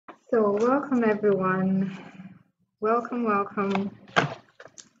So, welcome everyone. Welcome.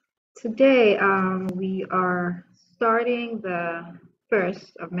 Today, we are starting the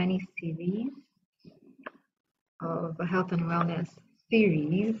first of many series of a health and wellness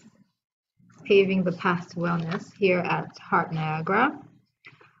series, paving the path to wellness here at Heart Niagara.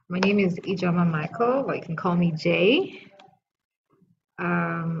 My name is Ijama Michael, or you can call me Jay.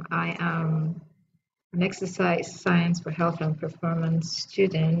 I am an exercise science for health and performance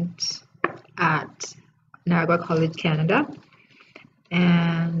student at Niagara College, Canada.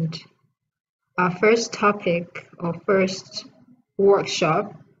 And our first topic or first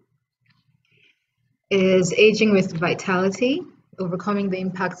workshop is aging with vitality, overcoming the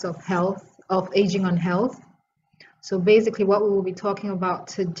impacts of aging on health. So basically what we will be talking about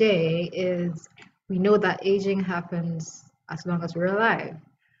today is we know that aging happens as long as we're alive.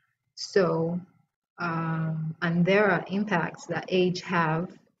 So, and there are impacts that age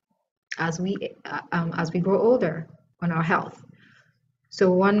have as we grow older on our health. So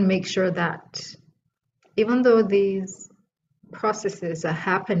we want to make sure that even though these processes are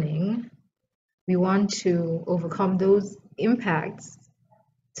happening, we want to overcome those impacts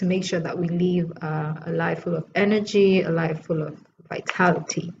to make sure that we live a life full of energy, a life full of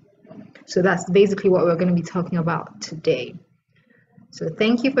vitality. So that's basically what we're going to be talking about today. So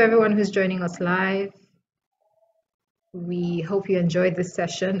thank you for everyone who's joining us live. We hope you enjoyed this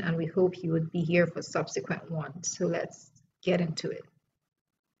session and we hope you would be here for subsequent ones. So let's get into it.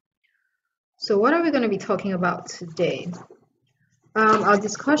 So what are we going to be talking about today? Our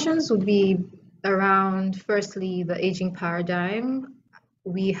discussions will be around, firstly, the aging paradigm.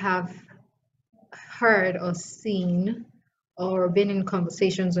 We have heard or seen or been in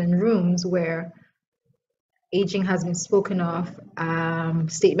conversations in rooms where aging has been spoken of,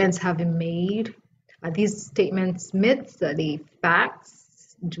 statements have been made. Are these statements myths? Are they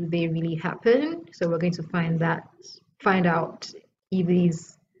facts? Do they really happen? So we're going to find out if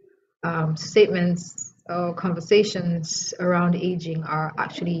these statements or conversations around aging are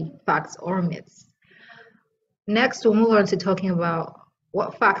actually facts or myths. Next, we'll move on to talking about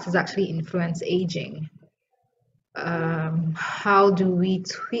what factors actually influence aging. How do we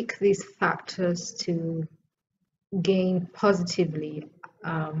tweak these factors to gain positively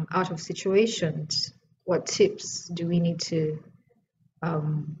out of situations? What tips do we need to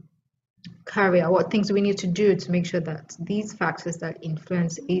carry out? What things do we need to do to make sure that these factors that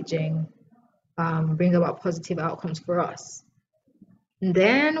influence aging bring about positive outcomes for us? And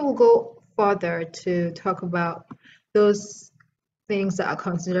then we'll go further to talk about those things that are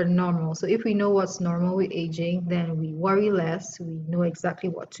considered normal. So if we know what's normal with aging, then we worry less. We know exactly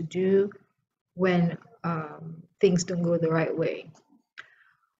what to do when things don't go the right way.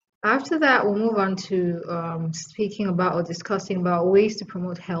 After that, we'll move on to speaking about or discussing about ways to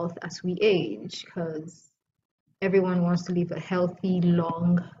promote health as we age, because everyone wants to live a healthy,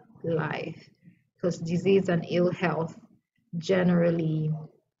 long life, because disease and ill health generally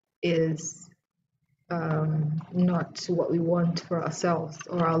is not what we want for ourselves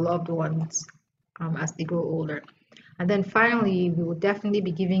or our loved ones as they grow older. And then finally, we will definitely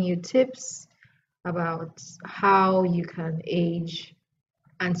be giving you tips about how you can age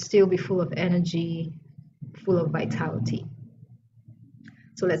and still be full of energy, full of vitality.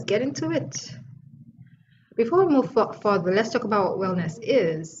 So let's get into it. Before we move further, let's talk about what wellness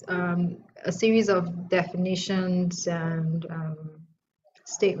is. A series of definitions and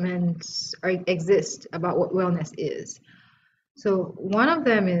statements exist about what wellness is. So one of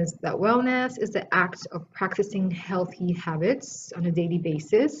them is that wellness is the act of practicing healthy habits on a daily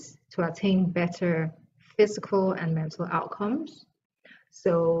basis to attain better physical and mental outcomes.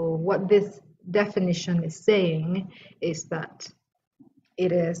 So what this definition is saying is that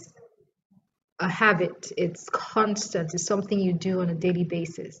it is a habit, it's constant, it's something you do on a daily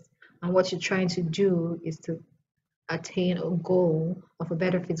basis. And what you're trying to do is to attain a goal of a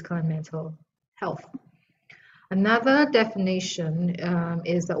better physical and mental health. Another definition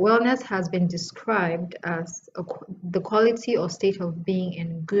is that wellness has been described as the quality or state of being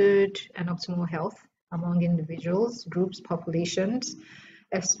in good and optimal health among individuals, groups, populations,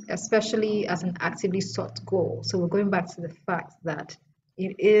 especially as an actively sought goal. So we're going back to the fact that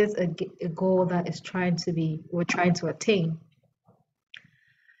it is a goal that we're trying to attain.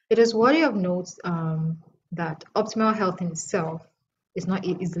 It is worthy of note that optimal health in itself is not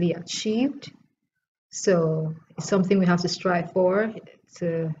easily achieved. So it's something we have to strive for,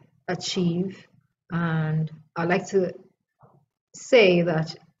 to achieve. And I like to say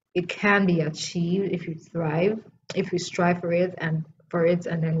that it can be achieved if you thrive, if we strive for it, and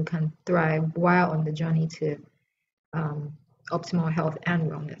then we can thrive while on the journey to optimal health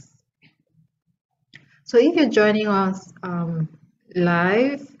and wellness. So if you're joining us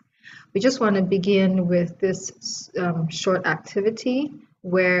live, we just want to begin with this short activity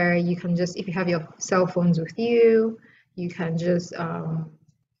where you can just, if you have your cell phones with you, you can just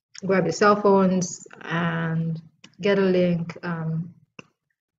grab your cell phones and get a link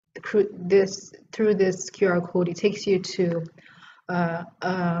through this QR code. It takes you to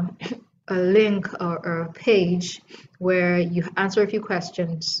a link or a page where you answer a few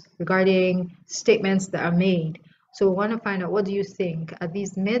questions regarding statements that are made. So we want to find out, what do you think? Are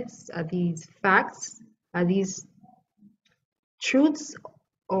these myths? Are these facts? Are these truths?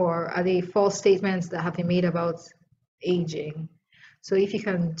 Or are they false statements that have been made about aging? So if you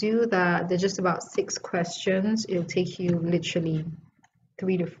can do that, there's just about 6 questions. It'll take you literally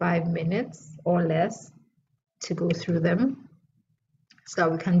 3 to 5 minutes or less to go through them, so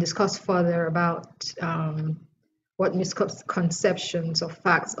that we can discuss further about what misconceptions or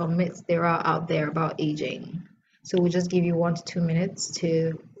facts or myths there are out there about aging. So we'll just give you 1 to 2 minutes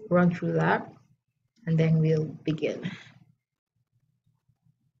to run through that, and then we'll begin.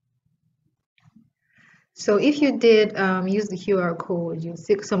 So if you did use the QR code, you'll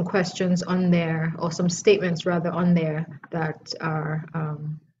see some questions on there, or some statements rather on there, that are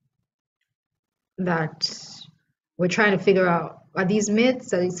that we're trying to figure out. Are these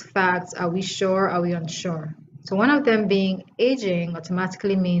myths? Are these facts? Are we sure? Are we unsure? So one of them being, aging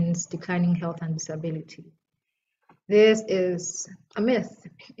automatically means declining health and disability. This is a myth.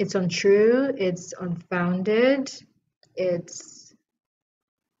 It's untrue. It's unfounded. It's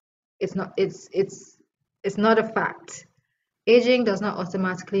not a fact. Aging does not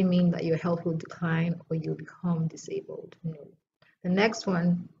automatically mean that your health will decline or you'll become disabled. No. The next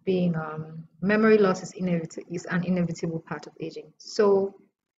one being memory loss is an inevitable part of aging. So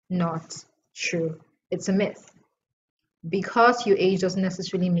not true. It's a myth. Because you age doesn't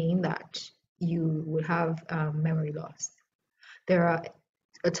necessarily mean that you will have memory loss. There are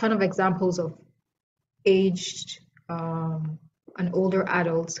a ton of examples of aged and older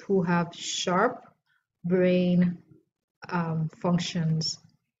adults who have sharp brain functions.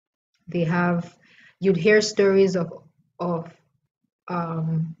 You'd hear stories of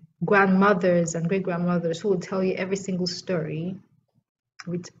grandmothers and great grandmothers who will tell you every single story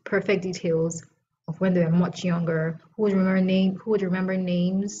with perfect details of when they were much younger, who would remember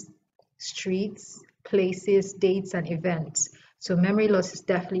names, streets, places, dates, and events. So memory loss is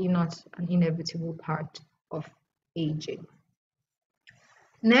definitely not an inevitable part of aging.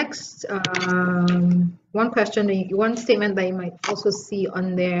 Next, one statement that you might also see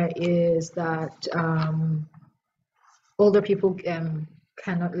on there is that older people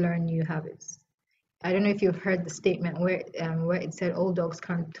cannot learn new habits. I don't know if you've heard the statement where it said old dogs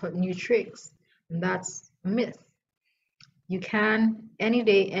can't taught new tricks, and that's a myth. You can, any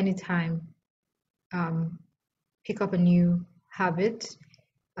day, anytime, pick up a new habit.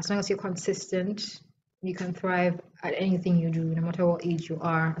 As long as you're consistent, you can thrive at anything you do, no matter what age you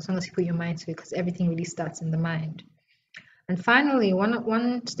are, as long as you put your mind to it, because everything really starts in the mind. And finally,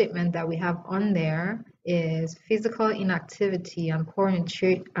 one statement that we have on there is physical inactivity and poor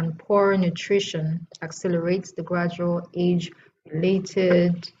nutrition accelerates the gradual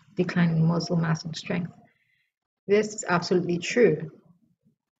age-related decline in muscle mass and strength. This is absolutely true.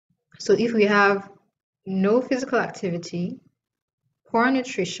 So if we have no physical activity, poor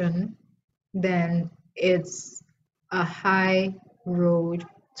nutrition, then it's a high road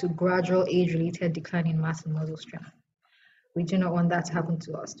to gradual age-related decline in mass and muscle strength. We do not want that to happen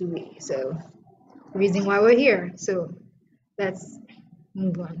to us, do we? So, reason why we're here. So, let's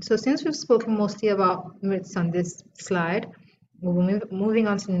move on. So, since we've spoken mostly about myths on this slide, we'll be moving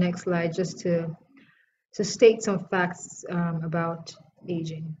on to the next slide just to state some facts about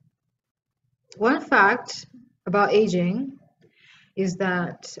aging. One fact about aging is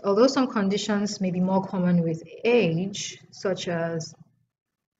that although some conditions may be more common with age, such as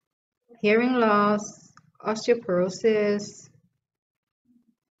hearing loss, osteoporosis,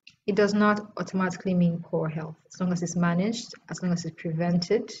 it does not automatically mean poor health. As long as it's managed, as long as it's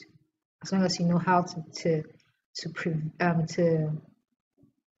prevented, as long as you know how to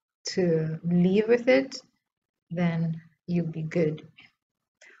live with it, then you'll be good.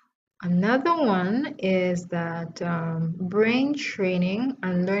 Another one is that brain training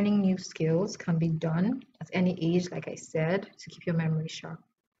and learning new skills can be done at any age, like I said, to keep your memory sharp.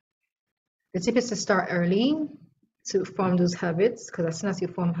 The tip is to start early to form those habits, because as soon as you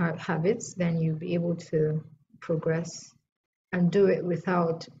form habits, then you'll be able to progress and do it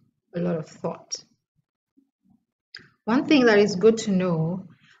without a lot of thought. One thing that is good to know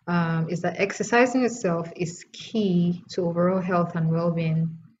is that exercising itself is key to overall health and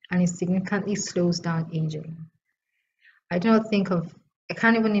well-being and it significantly slows down aging. I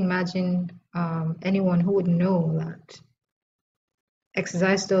can't even imagine anyone who would know that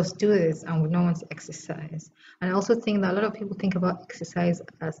exercise does do this and would not want to exercise. And I also think that a lot of people think about exercise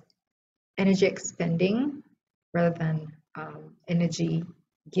as energy expending rather than energy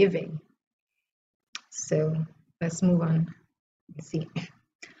giving. So let's move on. Let's see.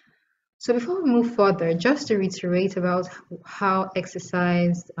 So before we move further, just to reiterate about how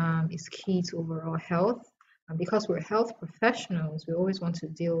exercise is key to overall health, and because we're health professionals, we always want to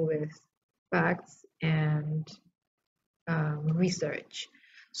deal with facts and research.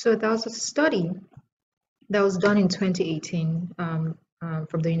 So there was a study that was done in 2018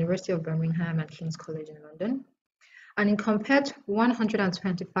 from the University of Birmingham and King's College in London, and it compared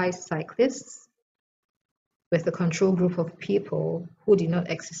 125 cyclists with a control group of people who did not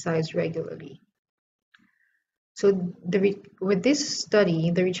exercise regularly. So with this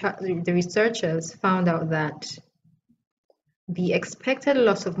study, the researchers found out that the expected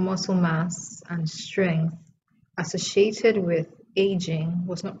loss of muscle mass and strength associated with aging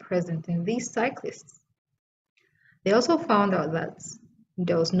was not present in these cyclists. They also found out that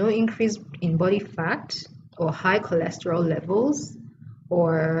there was no increase in body fat or high cholesterol levels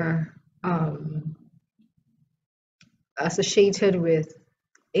or associated with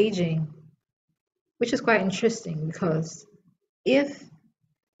aging, which is quite interesting because if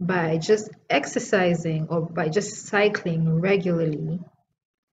by just exercising or by just cycling regularly,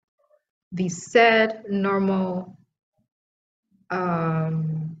 the said normal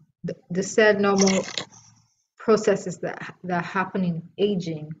processes that happen in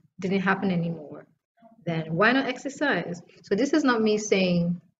aging didn't happen anymore, then why not exercise? So this is not me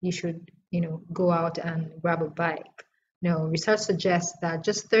saying you should, go out and grab a bike. No, research suggests that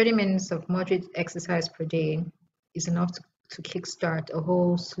just 30 minutes of moderate exercise per day is enough to kickstart a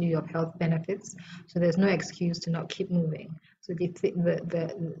whole slew of health benefits. So there's no excuse to not keep moving. So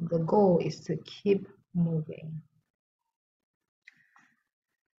the goal is to keep moving.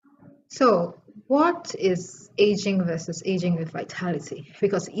 So what is aging versus aging with vitality?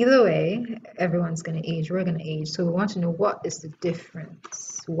 Because either way, everyone's going to age, we're going to age. So we want to know, what is the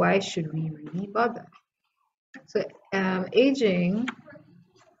difference? Why should we really bother? So aging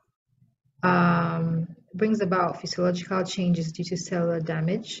brings about physiological changes due to cellular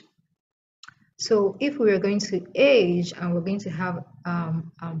damage. So if we are going to age and we're going to have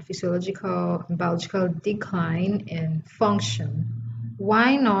physiological and biological decline in function,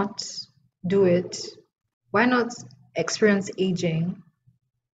 why not do it? Why not experience aging,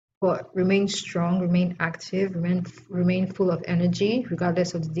 but remain strong, remain active, remain full of energy,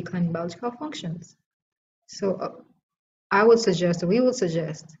 regardless of the decline in biological functions? So we would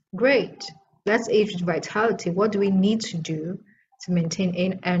suggest, great, let's age with vitality. What do we need to do to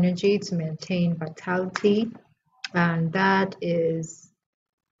maintain energy, to maintain vitality? And that is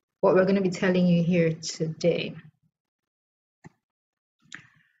what we're going to be telling you here today.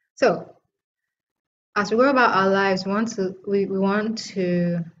 So as we go about our lives, we want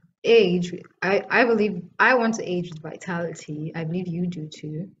to age. I believe I want to age with vitality. I believe you do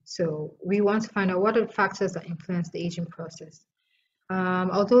too. So we want to find out what are the factors that influence the aging process.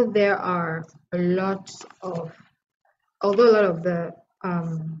 Although a lot of the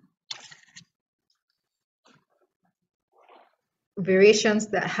variations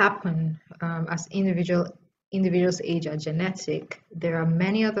that happen as individuals age are genetic, there are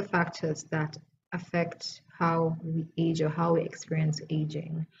many other factors that affect how we age or how we experience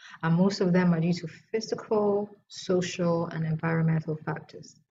aging, and most of them are due to physical, social, and environmental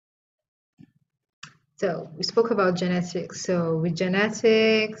factors. So we spoke about genetics. So with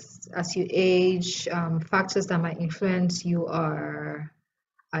genetics, as you age, factors that might influence you are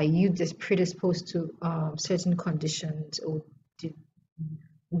you predisposed to certain conditions, or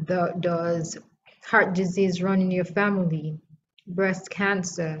does heart disease run in your family, breast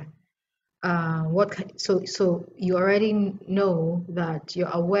cancer? So you already know that, you're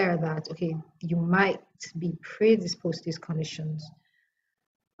aware that, okay, you might be predisposed to these conditions.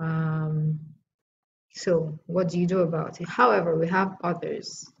 So what do you do about it? However, we have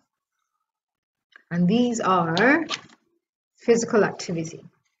others, and these are physical activity.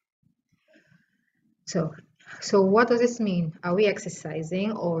 So what does this mean? Are we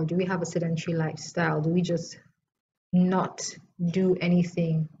exercising, or do we have a sedentary lifestyle? Do we just not do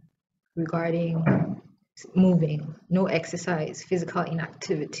anything regarding moving? No exercise, physical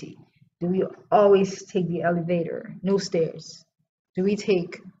inactivity. Do we always take the elevator? No stairs. Do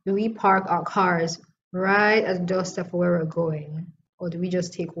we park our cars right at the doorstep of where we're going, or do we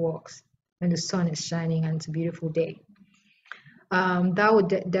just take walks when the sun is shining and it's a beautiful day? that would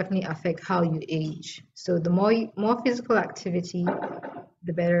definitely affect how you age. So the more physical activity,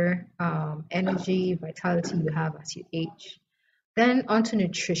 the better energy, vitality you have as you age. Then onto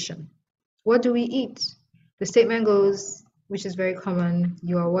nutrition. What do we eat? The statement goes, which is very common,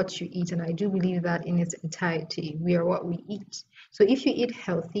 you are what you eat, and I do believe that in its entirety. We are what we eat. So if you eat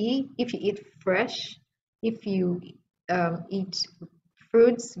healthy, if you eat fresh, if you eat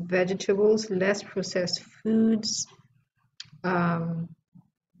fruits, vegetables, less processed foods, um,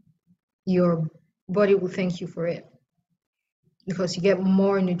 your body will thank you for it because you get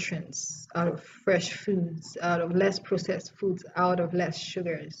more nutrients out of fresh foods, out of less processed foods, out of less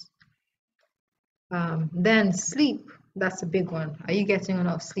sugars. Then sleep, that's a big one. Are you getting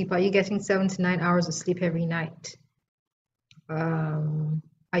enough sleep? Are you getting 7 to 9 hours of sleep every night?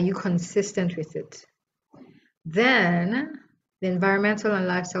 Are you consistent with it? Then the environmental and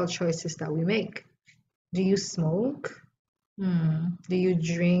lifestyle choices that we make. Do you smoke? Do you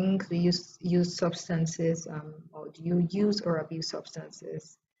drink? Do you use substances? Or do you use or abuse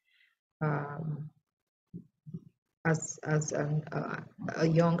substances as a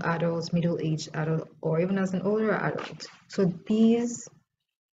young adult, middle-aged adult, or even as an older adult? So these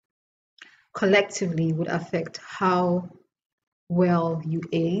collectively would affect how well you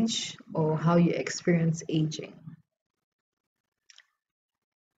age or how you experience aging.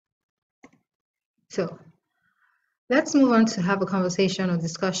 So let's move on to have a conversation or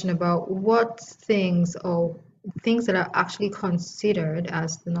discussion about what things or things that are actually considered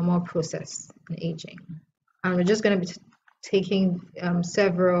as the normal process in aging. And we're just going to be taking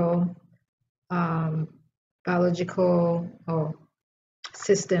several biological or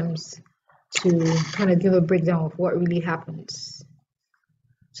systems to kind of give a breakdown of what really happens.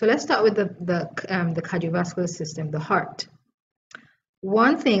 So let's start with the cardiovascular system, the heart.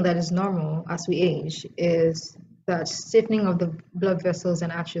 One thing that is normal as we age is that stiffening of the blood vessels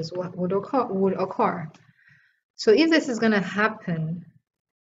and arteries would occur. So if this is going to happen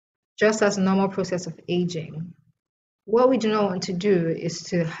just as a normal process of aging, what we do not want to do is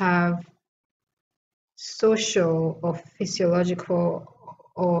to have social or physiological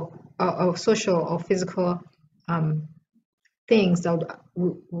or social or physical things that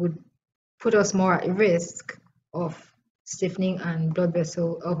would put us more at risk of stiffening and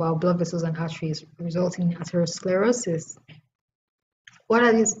our blood vessels and arteries, resulting in atherosclerosis. What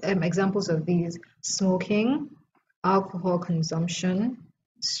are these examples of these? Smoking, alcohol consumption,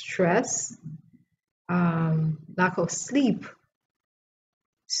 stress, lack of sleep.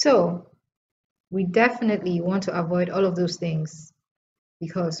 So we definitely want to avoid all of those things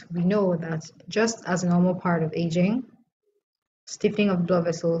because we know that just as a normal part of aging, stiffening of blood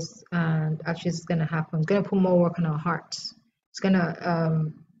vessels and arteries is going to happen. It's going to put more work on our hearts. It's going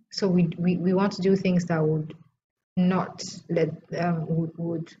to so we want to do things that would not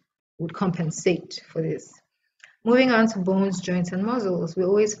would compensate for this. Moving on to bones, joints, and muscles, we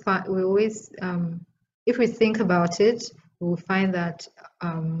always if we think about it, we will find that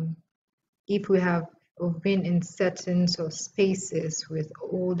if we have been in settings or spaces with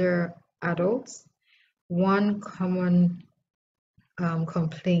older adults, one common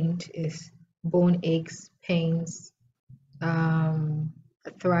complaint is bone aches, pains,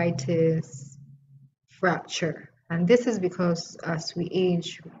 arthritis, fracture. And this is because as we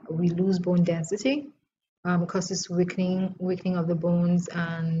age, we lose bone density because it's weakening of the bones,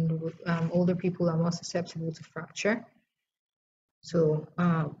 and older people are more susceptible to fracture. So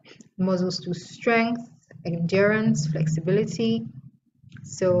muscles to strength, endurance, flexibility.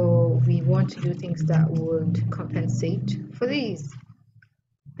 So we want to do things that would compensate for these.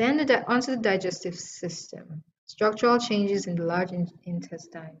 Then onto the digestive system. Structural changes in the large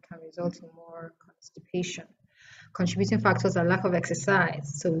intestine can result in more constipation. Contributing factors are lack of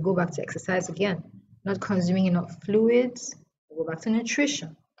exercise. So we go back to exercise again. Not consuming enough fluids. We go back to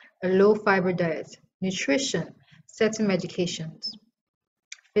nutrition. A low fiber diet. Nutrition. Certain medications.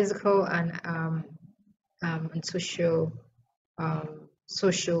 Physical and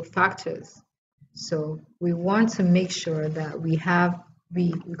social factors. So we want to make sure that we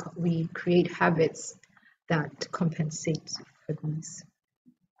create habits that compensate for these.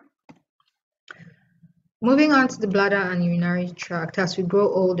 Moving on to the bladder and urinary tract, as we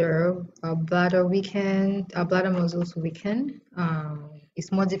grow older, our bladder muscles weaken.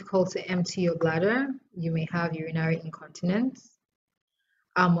 It's more difficult to empty your bladder. You may have urinary incontinence.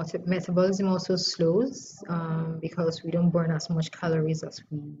 Our metabolism also slows because we don't burn as much calories as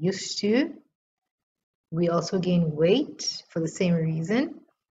we used to. We also gain weight for the same reason.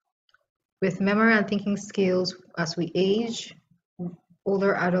 With memory and thinking skills, as we age,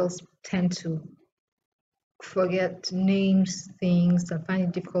 older adults tend to forget names, things, and find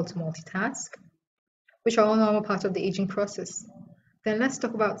it difficult to multitask, which are all normal parts of the aging process. Then let's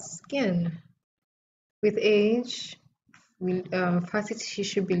talk about skin. With age, fatty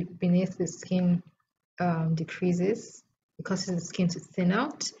tissue beneath the skin decreases. It causes the skin to thin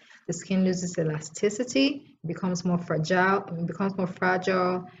out. The skin loses elasticity. It becomes more fragile.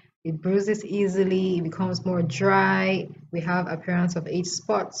 It bruises easily. It becomes more dry. We have appearance of age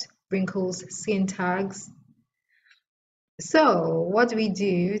spots, wrinkles, skin tags. So, what do we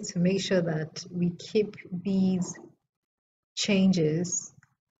do to make sure that we keep these changes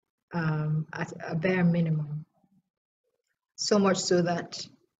at a bare minimum? So much so that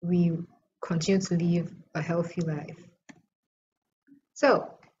we continue to live a healthy life.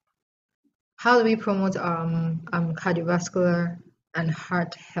 So, how do we promote cardiovascular and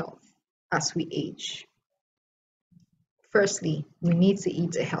heart health as we age? Firstly, we need to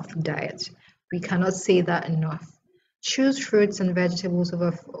eat a healthy diet. We cannot say that enough. Choose fruits and vegetables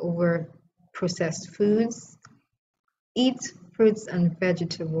over processed foods. Eat fruits and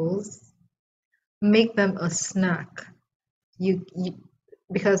vegetables. Make them a snack.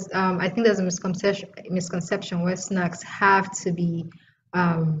 Because I think there's a misconception where snacks have to be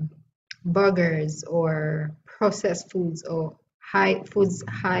burgers or processed foods or foods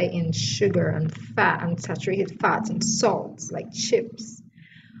high in sugar and fat and saturated fats and salts like chips.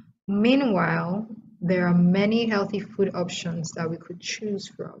 Meanwhile, there are many healthy food options that we could choose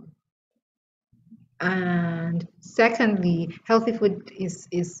from. And secondly, healthy food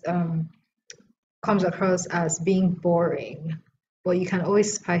comes across as being boring, but you can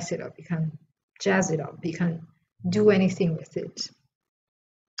always spice it up. You can jazz it up. You can do anything with it.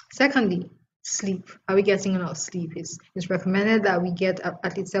 Secondly, sleep. Are we getting enough sleep? It's recommended that we get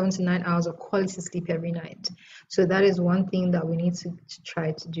at least 7 to 9 hours of quality sleep every night. So that is one thing that we need to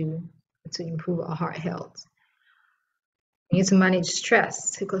try to do to improve our heart health. We need to manage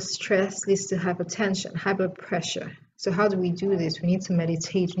stress because stress leads to hypertension, high blood pressure. So how do we do this? We need to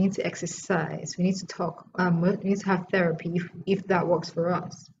meditate, we need to exercise, we need to talk, we need to have therapy if that works for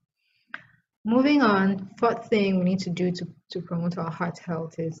us. Moving on, fourth thing we need to do to promote our heart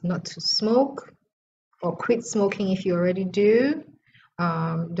health is not to smoke or quit smoking if you already do.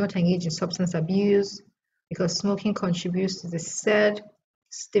 Don't engage in substance abuse because smoking contributes to the said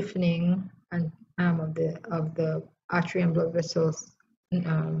stiffening and of the artery and blood vessels,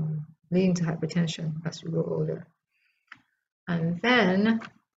 leading to hypertension as we grow older. And then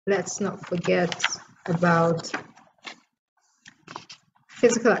let's not forget about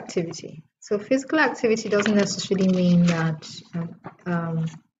physical activity. So physical activity doesn't necessarily mean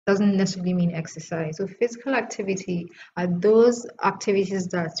exercise. So physical activity are those activities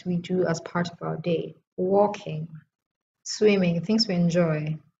that we do as part of our day. Walking, swimming, things we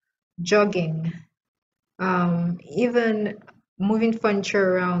enjoy, jogging, even moving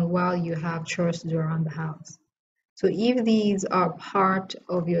furniture around while you have chores to do around the house. So if these are part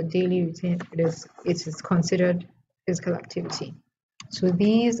of your daily routine, it is considered physical activity. So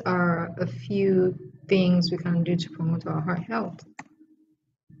these are a few things we can do to promote our heart health.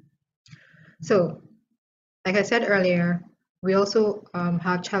 So, like I said earlier, we also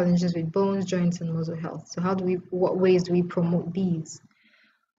have challenges with bones, joints, and muscle health. So what ways do we promote these?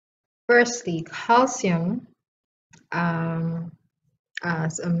 Firstly, calcium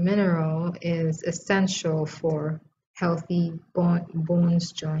as a mineral is essential for healthy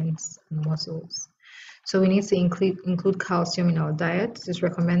bones, joints, and muscles. So we need to include calcium in our diet. It's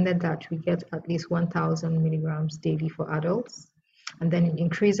recommended that we get at least 1,000 milligrams daily for adults, and then it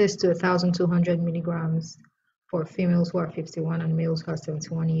increases to 1,200 milligrams for females who are 51 and males who are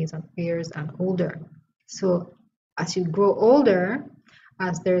 71 years and older. So as you grow older,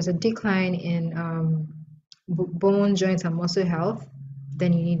 as there's a decline in bone, joints, and muscle health,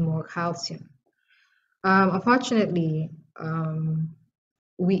 then you need more calcium. Unfortunately,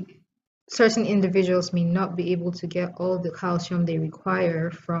 certain individuals may not be able to get all the calcium they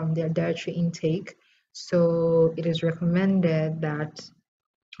require from their dietary intake. So it is recommended that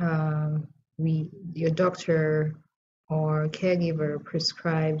your doctor or caregiver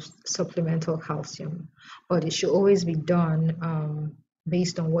prescribes supplemental calcium, but it should always be done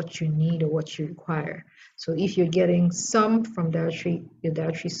based on what you need or what you require. So if you're getting some from your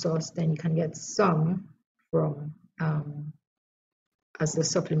dietary source, then you can get some from as a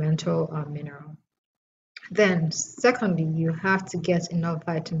supplemental mineral. Then secondly, you have to get enough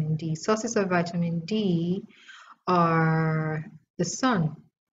vitamin D. Sources of vitamin D are the sun.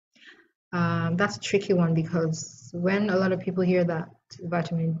 That's a tricky one because when a lot of people hear that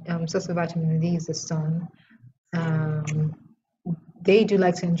source of vitamin D is the sun, they do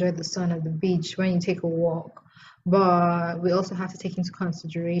like to enjoy the sun at the beach when you take a walk, but we also have to take into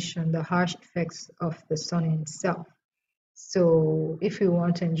consideration the harsh effects of the sun in itself. So if you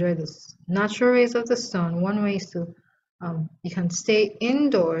want to enjoy the natural rays of the sun, one way is to you can stay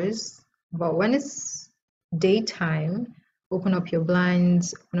indoors, but when it's daytime, open up your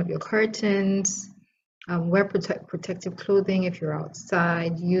blinds, open up your curtains, wear protective clothing if you're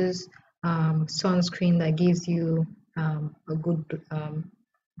outside, use sunscreen that gives you a good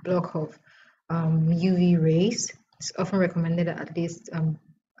block of UV rays. It's often recommended at least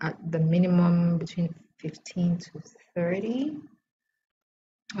at the minimum between 15 to 30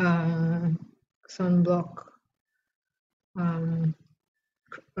 sunblock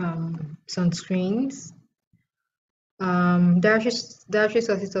sunscreens. Dietary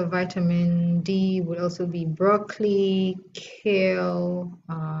sources of vitamin D would also be broccoli, kale,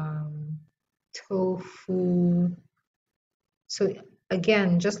 tofu. So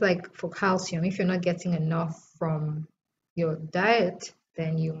again, just like for calcium, if you're not getting enough from your diet,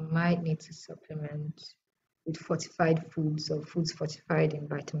 then you might need to supplement with fortified foods or foods fortified in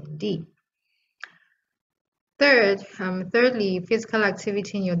vitamin D. Thirdly, physical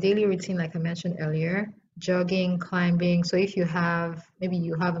activity in your daily routine, like I mentioned earlier, jogging, climbing. So if you have, maybe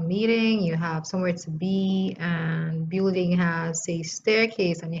you have a meeting, you have somewhere to be, and building has, say,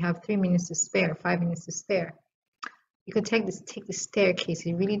 staircase, and you have 3 minutes to spare, 5 minutes to spare, you could take the staircase.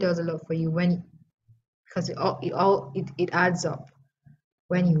 It really does a lot for you because it adds up.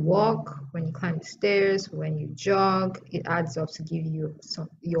 When you walk, when you climb the stairs, when you jog, it adds up to give you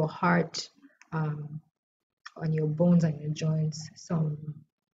your heart on your bones and your joints some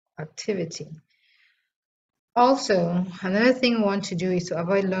activity. Also, another thing we want to do is to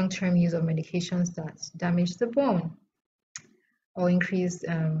avoid long-term use of medications that damage the bone or increase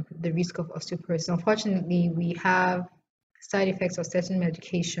the risk of osteoporosis. Unfortunately, we have side effects of certain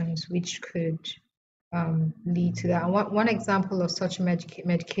medications which could lead to that. And one example of such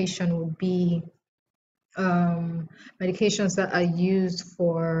medication would be medications that are used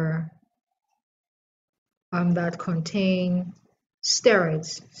for that contain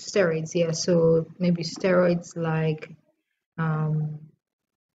steroids, yeah. So maybe steroids like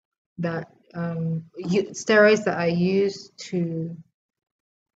steroids that are used to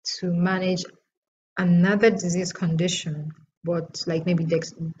manage another disease condition, but like maybe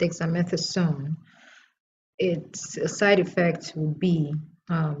dexamethasone. Its a side effect will be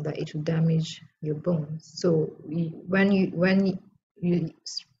that it will damage your bones. So when you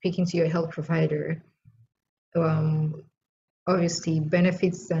speaking to your health provider, obviously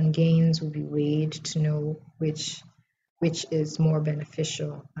benefits and gains will be weighed to know which is more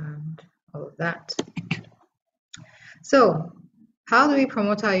beneficial and all of that. So how do we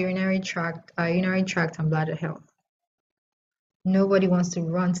promote our urinary tract and bladder health? Nobody wants to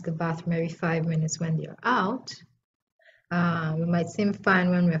run to the bathroom every 5 minutes when they're out. We might seem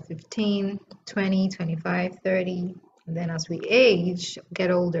fine when we're 15, 20, 25, 30, and then as we age, get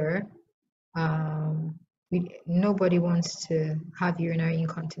older, nobody wants to have urinary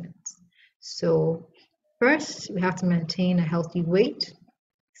incontinence. So first, we have to maintain a healthy weight.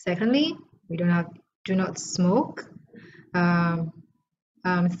 Secondly, we do not smoke.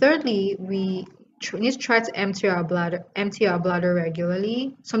 Thirdly, we need to try to empty our bladder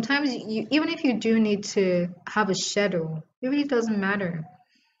regularly. Sometimes even if you do need to have a schedule, it really doesn't matter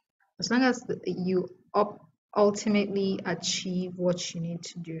as long as you ultimately achieve what you need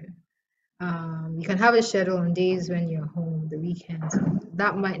to do. You can have a schedule on days when you're home, the weekends.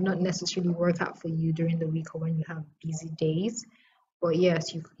 That might not necessarily work out for you during the week or when you have busy days, but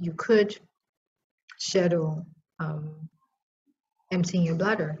yes, you could schedule emptying your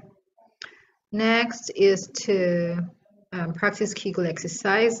bladder. Next is to practice Kegel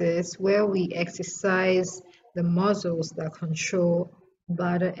exercises, where we exercise the muscles that control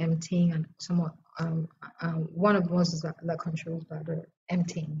bladder emptying and somewhat one of the muscles that controls bladder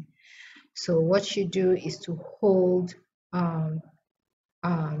emptying. So what you do is to hold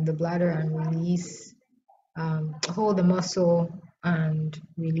the bladder and release, hold the muscle and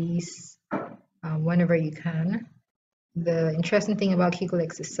release whenever you can. The interesting thing about Kegel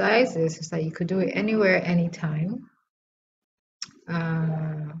exercises is that you could do it anywhere, anytime,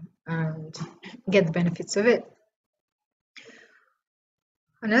 and get the benefits of it.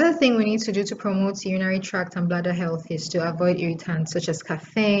 Another thing we need to do to promote urinary tract and bladder health is to avoid irritants such as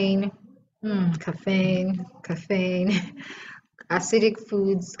caffeine, acidic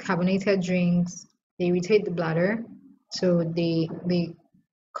foods, carbonated drinks. They irritate the bladder, so they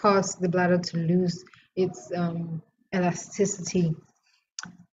cause the bladder to lose its elasticity.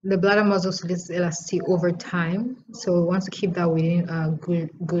 the bladder muscle solicits elasticity over time, so we want to keep that within a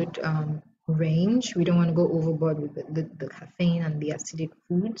good range. We don't want to go overboard with the caffeine and the acidic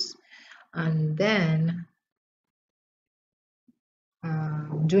foods. And then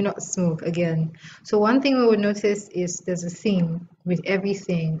do not smoke again. So one thing we would notice is there's a theme with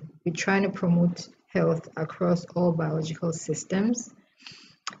everything. We're trying to promote health across all biological systems.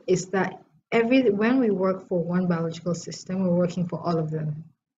 Is that when we work for one biological system, we're working for all of them.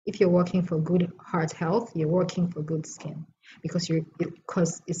 If you're working for good heart health, you're working for good skin, because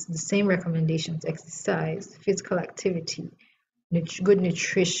it's the same recommendations: exercise, physical activity, good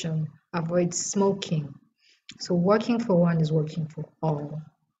nutrition, avoid smoking. So working for one is working for all.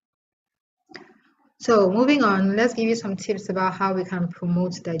 So moving on, let's give you some tips about how we can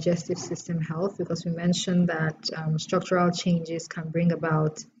promote digestive system health, because we mentioned that structural changes can bring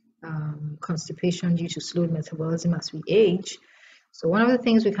about constipation due to slowed metabolism as we age. So one of the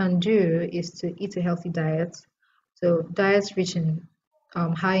things we can do is to eat a healthy diet. So diets rich in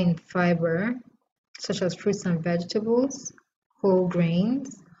high in fiber, such as fruits and vegetables, whole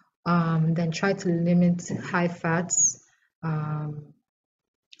grains, then try to limit high fats,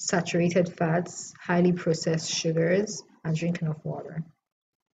 saturated fats, highly processed sugars, and drink enough water.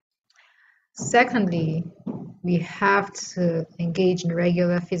 Secondly, we have to engage in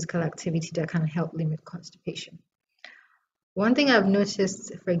regular physical activity that can help limit constipation. One thing I've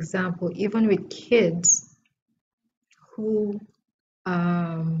noticed, for example, even with kids who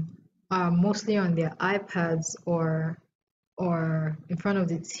are mostly on their iPads or in front of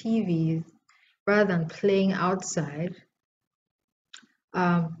the TVs rather than playing outside,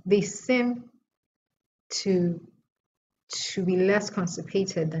 they seem to be less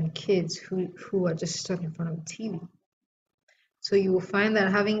constipated than kids who are just stuck in front of the TV. So you will find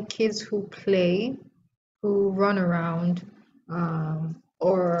that having kids who play, who run around, and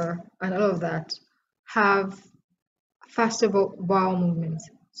all of that, have faster bowel movements.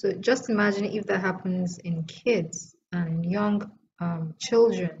 So just imagine if that happens in kids and young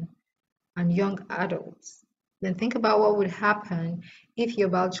children and young adults. Then think about what would happen if your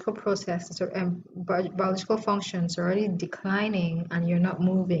biological processes or biological functions are already declining and you're not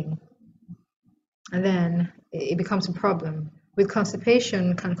moving. And then it becomes a problem. With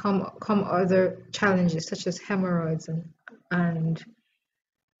constipation can come other challenges such as hemorrhoids, and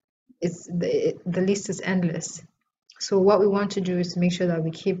the list is endless. So what we want to do is to make sure that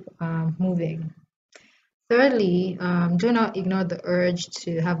we keep moving. Thirdly, do not ignore the urge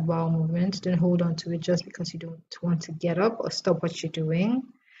to have bowel movements. Don't hold on to it just because you don't want to get up or stop what you're doing.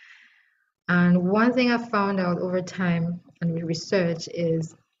 And one thing I've found out over time and with research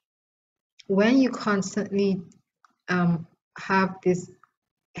is when you constantly have these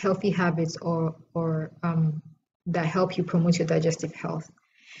healthy habits or that help you promote your digestive health,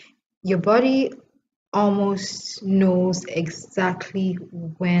 your body almost knows exactly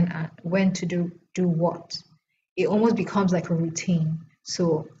when to do what. It almost becomes like a routine.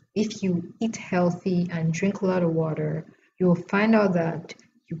 So if you eat healthy and drink a lot of water, you will find out that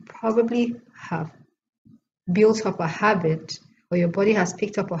you probably have built up a habit, or your body has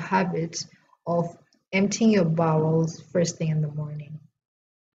picked up a habit of emptying your bowels first thing in the morning.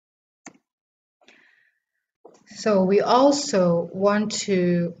 So we also want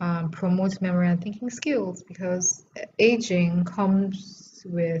to promote memory and thinking skills, because aging comes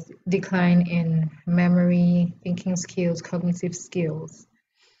with decline in memory, thinking skills, cognitive skills.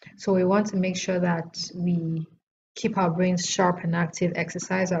 So we want to make sure that we keep our brains sharp and active,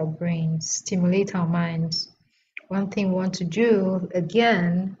 exercise our brains, stimulate our minds. One thing we want to do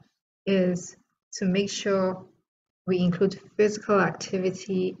again is to make sure we include physical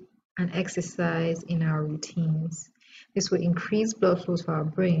activity and exercise in our routines. This will increase blood flow to our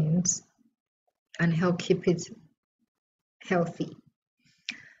brains and help keep it healthy.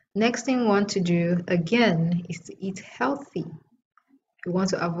 Next thing we want to do again is to eat healthy. We want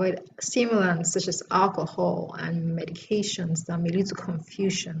to avoid stimulants such as alcohol and medications that may lead to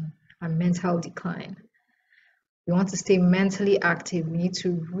confusion and mental decline. We want to stay mentally active. We need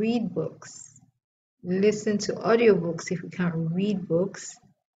to read books, listen to audiobooks if we can't read books,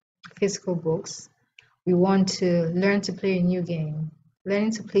 physical books. We want to learn to play a new game,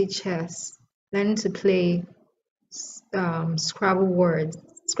 learning to play chess, learning to play scrambled words,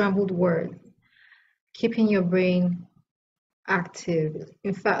 keeping your brain active.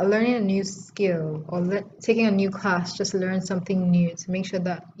 In fact, learning a new skill or taking a new class, just learn something new to make sure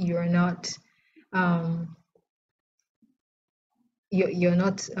that you're not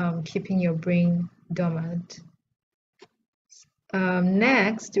keeping your brain dormant.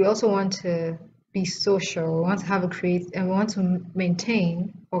 Next, we also want to be social. We want to have a create, and we want to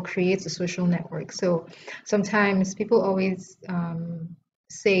maintain or create a social network. So sometimes people always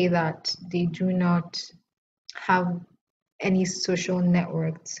say that they do not have any social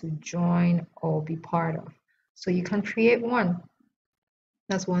network to join or be part of. So you can create one.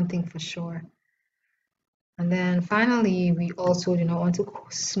 That's one thing for sure. And then finally, we also do not want to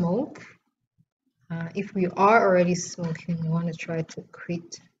smoke. If we are already smoking, we want to try to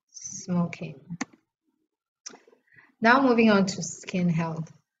quit smoking. Now moving on to skin health.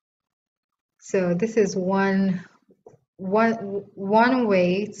 So this is one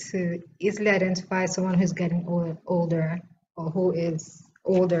way to easily identify someone who's getting older or who is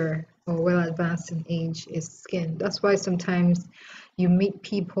older or well advanced in age is skin. That's why sometimes you meet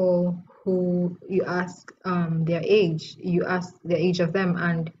people who you ask their age, you ask the age of them,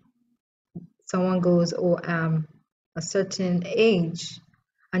 and someone goes, "Oh, a certain age,"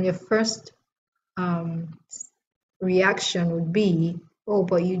 and your first um, reaction would be, "Oh,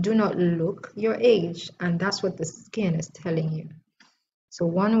 but you do not look your age," and that's what the skin is telling you. So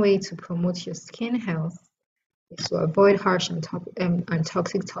one way to promote your skin health is to avoid harsh and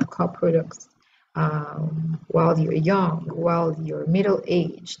toxic top products while you're young, while you're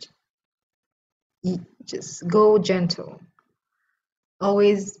middle-aged. Just go gentle.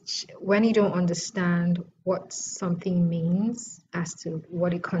 Always, when you don't understand what something means as to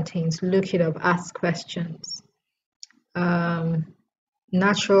what it contains, look it up, ask questions. Um,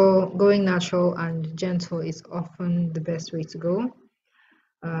 going natural and gentle is often the best way to go.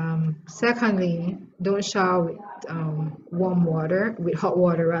 Secondly, don't shower with warm water, with hot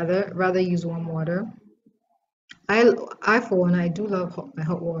water rather use warm water. I for one, I do love my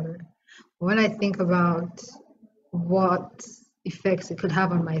hot water. When I think about what effects it could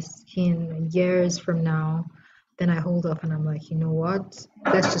have on my skin years from now, then I hold up and I'm like, you know what?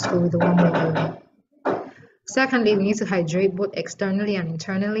 Let's just go with the warm water. Secondly, we need to hydrate both externally and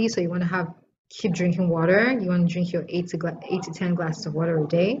internally. So you want to keep drinking water. You want to drink your 8 to 10 glasses of water a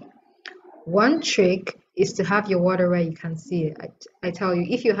day. One trick is to have your water where you can see it. I tell you,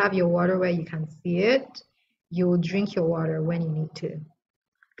 if you have your water where you can see it, you will drink your water when you need to.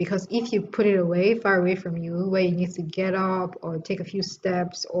 Because if you put it away, far away from you, where you need to get up or take a few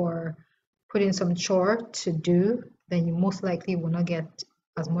steps or put in some chore to do, then you most likely will not get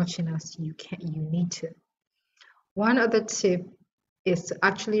as much in as you need to. One other tip is to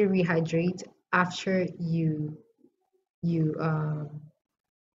actually rehydrate after you you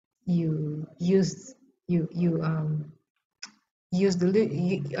use use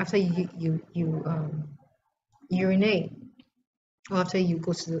the after you urinate or after you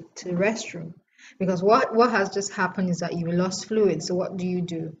go to the restroom, because what has just happened is that you lost fluid. So what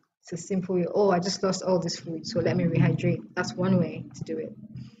do? It's a simple way. Oh, I just lost all this fluid, so let me rehydrate. That's one way to do it.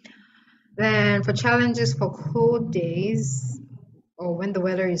 Then for challenges for cold days or when the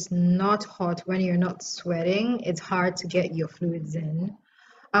weather is not hot, when you're not sweating, it's hard to get your fluids in.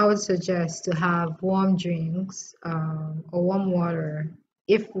 I would suggest to have warm drinks or warm water.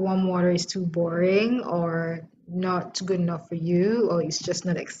 If warm water is too boring or not good enough for you, or it's just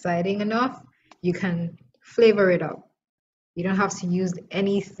not exciting enough, you can flavor it up. You don't have to use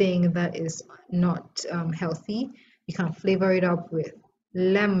anything that is not healthy. You can flavor it up with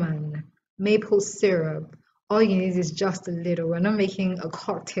lemon, maple syrup. All you need is just a little. We're not making a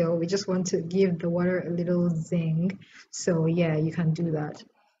cocktail. We just want to give the water a little zing. So yeah, you can do that.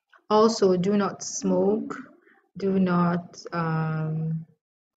 Also, do not smoke. Do not,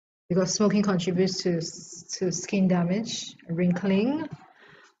 because smoking contributes to skin damage, wrinkling.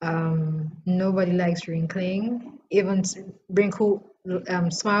 Nobody likes wrinkling. Even wrinkle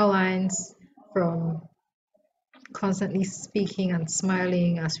smile lines from constantly speaking and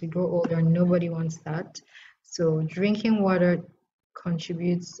smiling as we grow older. Nobody wants that. So drinking water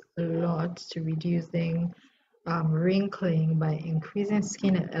contributes a lot to reducing wrinkling by increasing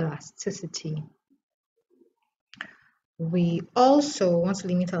skin elasticity. We also want to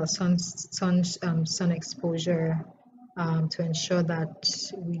limit our sun exposure to ensure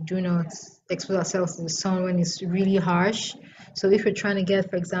that we do not expose ourselves to the sun when it's really harsh. So if we're trying to get,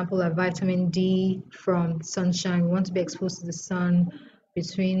 for example, a vitamin D from sunshine, we want to be exposed to the sun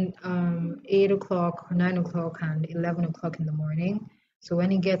between 8 o'clock, 9 o'clock, and 11 o'clock in the morning. So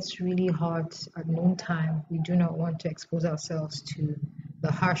when it gets really hot at noontime, we do not want to expose ourselves to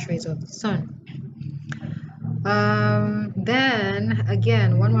the harsh rays of the sun. Then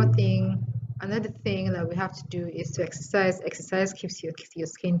again, one more thing, another thing that we have to do is to exercise. Exercise keeps your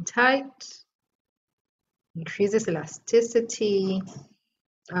skin tight, increases elasticity,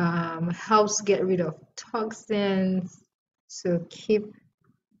 helps get rid of toxins. So keep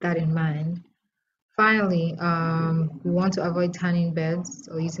that in mind. Finally, we want to avoid tanning beds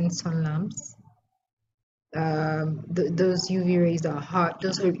or using sun lamps. Those UV rays are hard.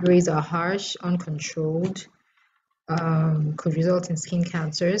 Those rays are harsh, uncontrolled, could result in skin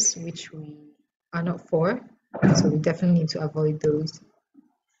cancers, which we are not for. So we definitely need to avoid those.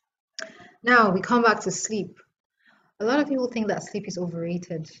 Now we come back to sleep. A lot of people think that sleep is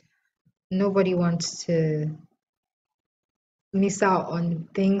overrated. Nobody wants to miss out on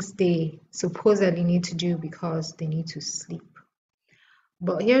things they supposedly need to do because they need to sleep.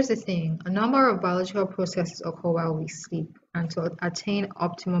 But here's the thing, a number of biological processes occur while we sleep, and to attain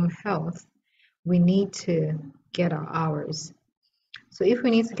optimum health, we need to get our hours. So if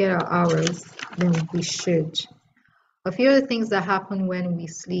we need to get our hours, then we should. A few of the things that happen when we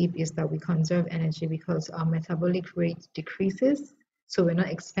sleep is that we conserve energy because our metabolic rate decreases. So we're not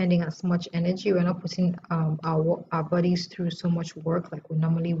expending as much energy. We're not putting our bodies through so much work like we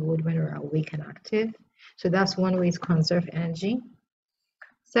normally would when we're awake and active. So that's one way to conserve energy.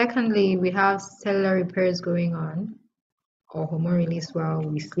 Secondly, we have cellular repairs going on or hormone release while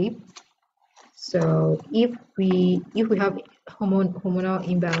we sleep. So if we have hormonal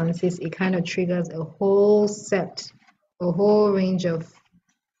imbalances, it kind of triggers a whole range of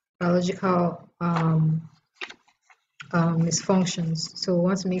biological dysfunctions. So we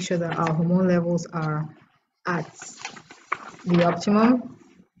want to make sure that our hormone levels are at the optimum.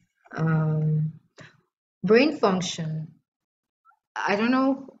 Brain function. I don't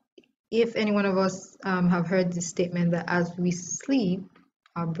know if any one of us have heard this statement that as we sleep,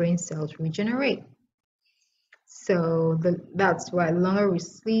 our brain cells regenerate. So that's why the longer we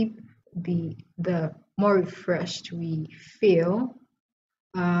sleep, the more refreshed we feel.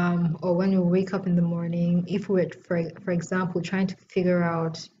 Or when we wake up in the morning, if we're, for example, trying to figure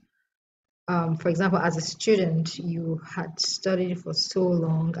out, for example, as a student, you had studied for so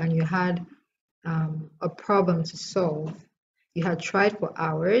long and you had a problem to solve. You had tried for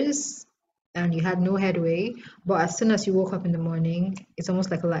hours and you had no headway, but as soon as you woke up in the morning, it's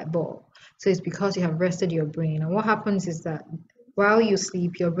almost like a light bulb. So it's because you have rested your brain. And what happens is that while you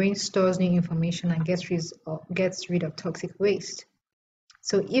sleep, your brain stores new information and gets rid of toxic waste.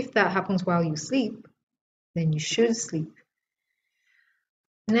 So if that happens while you sleep, then you should sleep.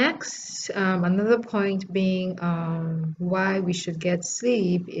 Next, another point being why we should get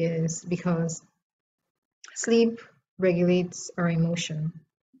sleep is because sleep regulates our emotion.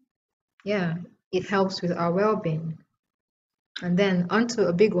 Yeah, it helps with our well-being. And then onto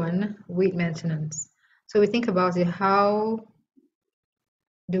a big one, weight maintenance. So we think about it, how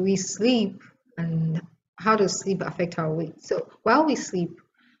do we sleep and how does sleep affect our weight? So while we sleep,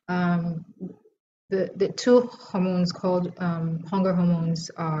 the two hormones called hunger hormones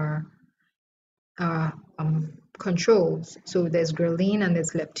are controlled. So there's ghrelin and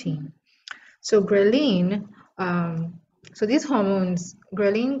there's leptin. So ghrelin, so these hormones,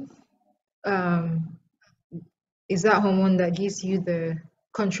 ghrelin is that hormone that gives you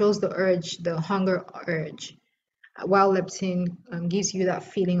controls the urge, the hunger urge, while leptin gives you that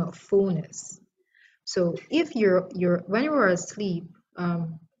feeling of fullness. So if when you are asleep,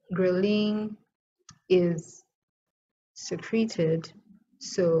 ghrelin is secreted,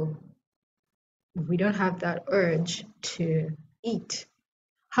 so we don't have that urge to eat.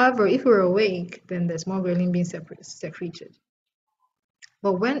 However, if we're awake, then there's more ghrelin being secreted.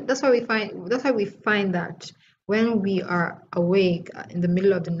 But that's why we find that when we are awake in the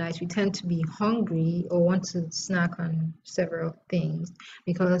middle of the night, we tend to be hungry or want to snack on several things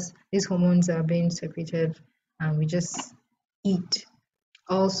because these hormones are being secreted and we just eat.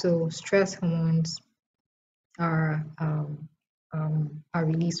 Also, stress hormones are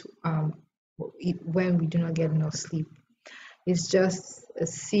released when we do not get enough sleep. It's just a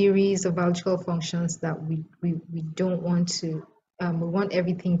series of biological functions that we don't want to. We want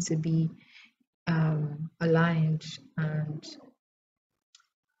everything to be aligned and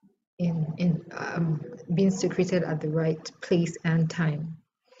in being secreted at the right place and time.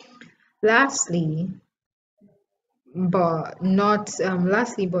 Lastly, but not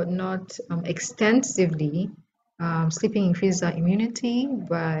extensively, sleeping increases our immunity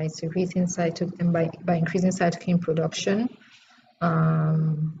by secreting by increasing cytokine production.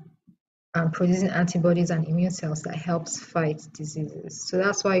 And producing antibodies and immune cells that helps fight diseases. So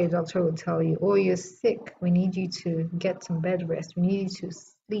that's why your doctor will tell you, oh, you're sick, we need you to get some bed rest, we need you to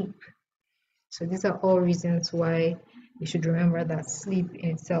sleep. So these are all reasons why you should remember that sleep in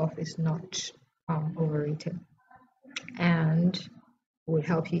itself is not overrated and will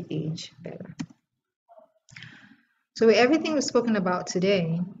help you age better. So with everything we've spoken about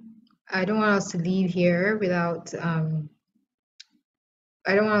today, I don't want us to leave here without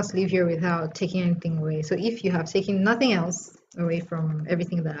I don't want us to leave here without taking anything away. So if you have taken nothing else away from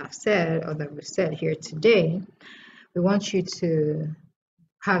everything that I've said or that we've said here today, we want you to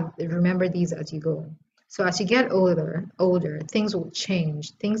remember these as you go. So as you get older, things will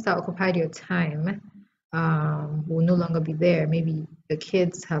change. Things that occupied your time will no longer be there. Maybe the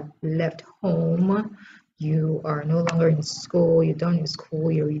kids have left home. You are no longer in school. You're done in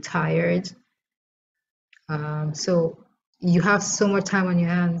school. You're retired. So you have so much time on your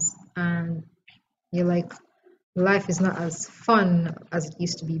hands, and you're like, life is not as fun as it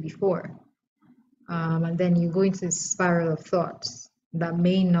used to be before. And then you go into this spiral of thoughts that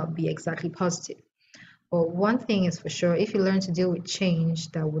may not be exactly positive. But one thing is for sure, if you learn to deal with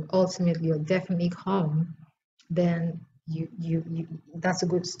change that would ultimately or definitely come, then you that's a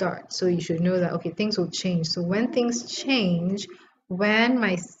good start. So you should know that, okay, things will change. So when things change, when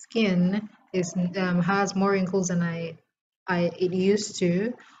my skin is has more wrinkles than it used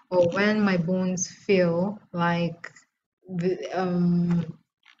to, or when my bones feel like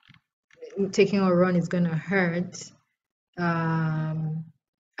taking a run is gonna hurt,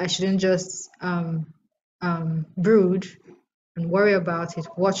 I shouldn't just brood and worry about it.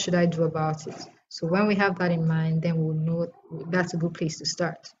 What should I do about it? So when we have that in mind, then we'll know that's a good place to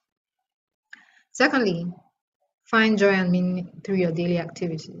start. Secondly, find joy and meaning through your daily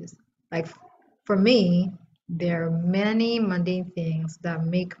activities. Like for me, there are many mundane things that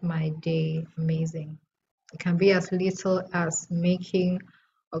make my day amazing. It can be as little as making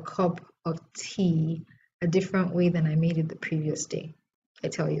a cup of tea a different way than I made it the previous day, I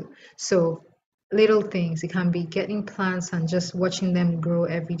tell you. So little things, it can be getting plants and just watching them grow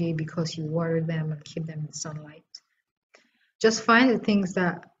every day because you water them and keep them in sunlight. Just find the things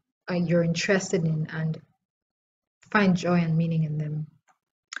that you're interested in and find joy and meaning in them.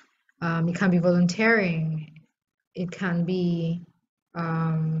 It can be volunteering. It can be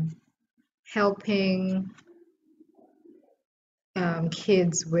helping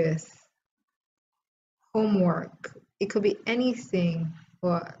kids with homework. It could be anything,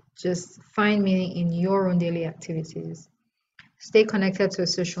 but just find meaning in your own daily activities. Stay connected to a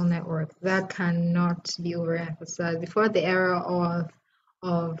social network. That cannot be overemphasized. Before the era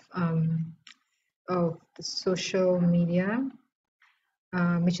of the social media,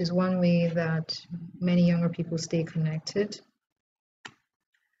 which is one way that many younger people stay connected.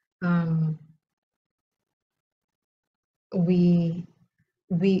 We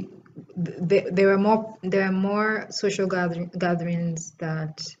there are more social gatherings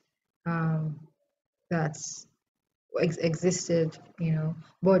that that's existed,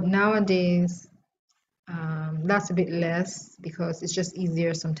 but nowadays that's a bit less because it's just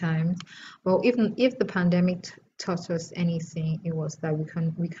easier sometimes. But even if the pandemic taught us anything, it was that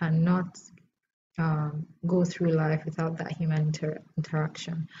we cannot go through life without that human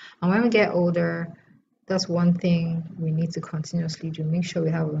interaction. And when we get older, that's one thing we need to continuously do. Make sure we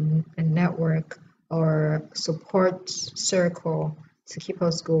have a network or support circle to keep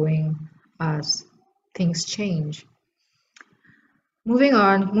us going as things change. Moving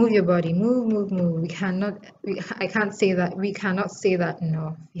on, move your body, move. I can't say that, we cannot say that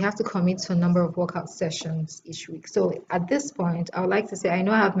enough. You have to commit to a number of workout sessions each week. So at this point, I would like to say, I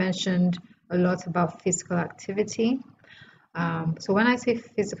know I've mentioned a lot about physical activity. So when I say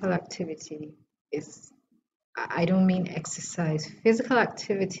physical activity, I don't mean exercise. Physical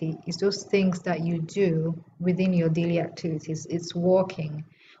activity is those things that you do within your daily activities. It's walking,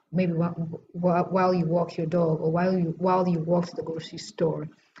 maybe while you walk your dog, or while you walk to the grocery store.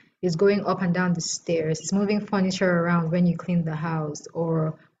 It's going up and down the stairs. It's moving furniture around when you clean the house,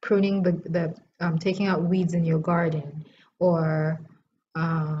 or pruning the taking out weeds in your garden, or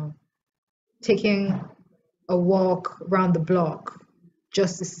taking a walk around the block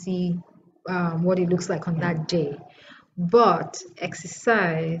just to see what it looks like on that day. But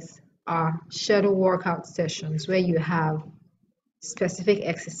exercise are scheduled workout sessions where you have specific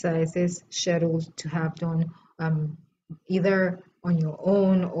exercises scheduled to have done either on your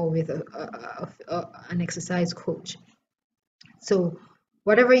own or with an exercise coach. So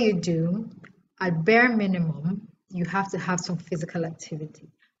whatever you do, at bare minimum, you have to have some physical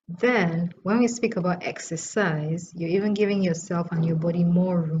activity. Then, when we speak about exercise, you're even giving yourself and your body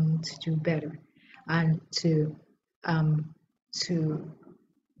more room to do better and to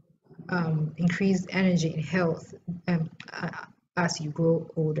increase energy and health as you grow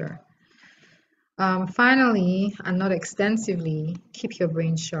older. Finally, and not extensively, keep your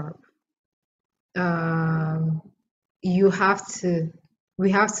brain sharp. We have to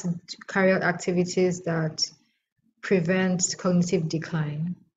carry out activities that prevent cognitive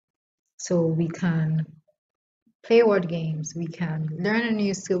decline. So we can play word games, we can learn a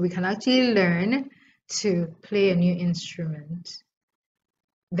new skill, we can actually learn to play a new instrument.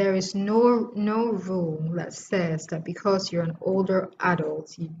 There is no rule that says that because you're an older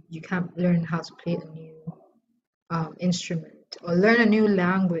adult, you can't learn how to play a new instrument or learn a new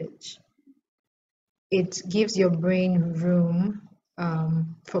language. It gives your brain room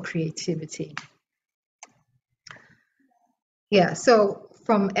for creativity. Yeah, so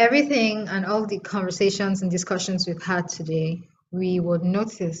from everything and all the conversations and discussions we've had today, we would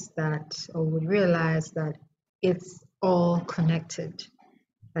notice that or would realize that it's all connected.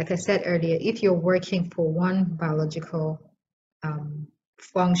 Like I said earlier, if you're working for one biological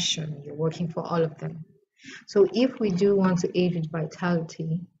function, you're working for all of them. So if we do want to age with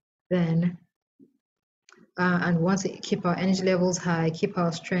vitality, then and want to keep our energy levels high, keep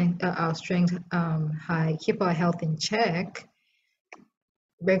our strength high, keep our health in check,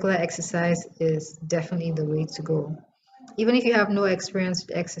 regular exercise is definitely the way to go. Even if you have no experience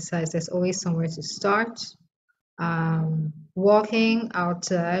with exercise, there's always somewhere to start. Walking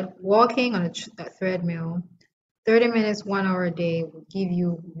outside, walking on a treadmill, 30 minutes, 1 hour a day will give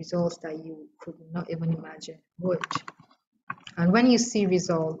you results that you could not even imagine would. And when you see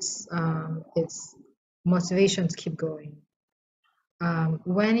results, it's motivation to keep going.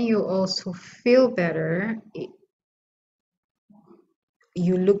 When you also feel better,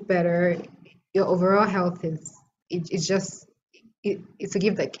 you look better, your overall health is it's just it's a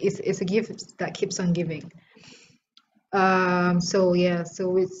gift that it's a gift that keeps on giving. So yeah, so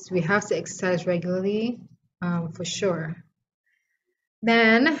we have to exercise regularly, for sure.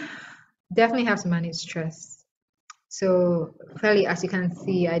 Then definitely have to manage stress. So clearly, as you can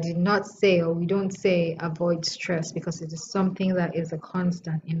see, I did not say, or we don't say avoid stress, because it is something that is a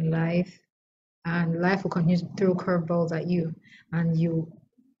constant in life, and life will continue to throw curveballs at you, and you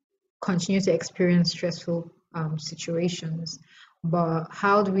continue to experience stressful situations. But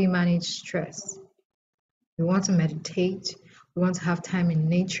how do we manage stress? We want to meditate. We want to have time in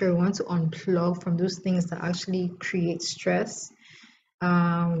nature. We want to unplug from those things that actually create stress.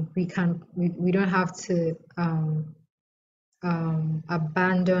 We don't have to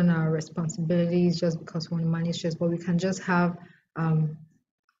abandon our responsibilities just because we want to manage stress, but we can just have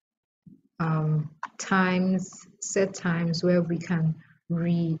set times where we can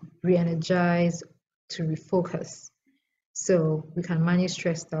re-energize, to refocus. So we can manage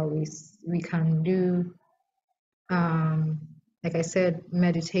stress that way. We can do, like I said,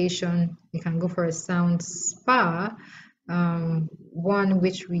 meditation. You can go for a sound spa, one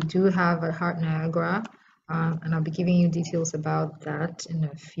which we do have at Heart Niagara, and I'll be giving you details about that in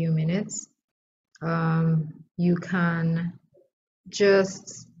a few minutes. You can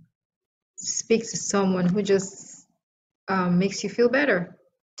just speak to someone who just makes you feel better.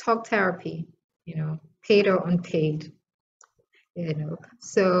 Talk therapy, paid or unpaid.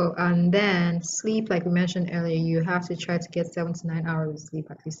 So, and then sleep, like we mentioned earlier, you have to try to get 7 to 9 hours of sleep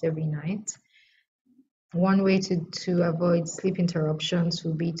at least every night. One way to avoid sleep interruptions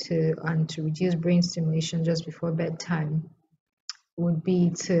would be to reduce brain stimulation just before bedtime would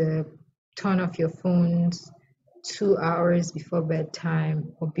be to turn off your phones 2 hours before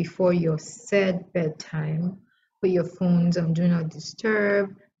bedtime or before your said bedtime. Put your phones on do not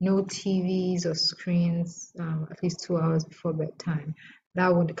disturb, no TVs or screens at least 2 hours before bedtime.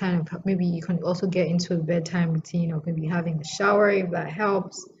 That would kind of, maybe you can also get into a bedtime routine of maybe having a shower if that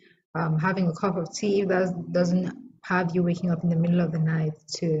helps, having a cup of tea if that doesn't have you waking up in the middle of the night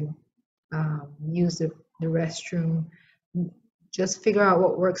to use the restroom. Just figure out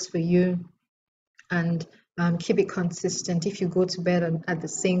what works for you and keep it consistent. If you go to bed at the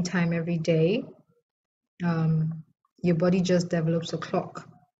same time every day, your body just develops a clock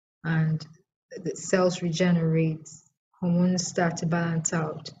and the cells regenerate, hormones start to balance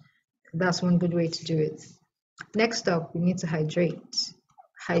out. That's one good way to do it. Next up, we need to hydrate.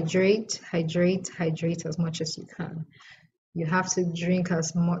 Hydrate as much as you can. You have to drink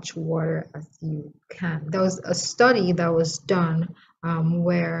as much water as you can. There was a study that was done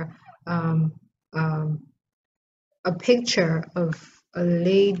where a picture of a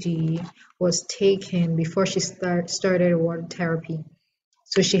lady was taken before she started water therapy.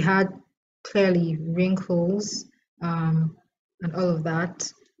 So she had clearly wrinkles and all of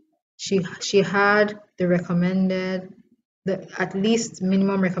that. She had the recommended, the at least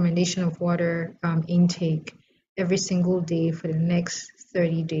minimum recommendation of water intake every single day for the next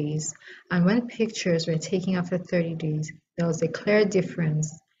 30 days. And when pictures were taken after 30 days, there was a clear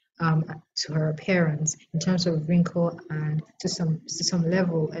difference to her appearance in terms of wrinkle and to some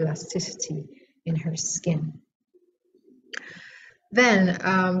level elasticity in her skin.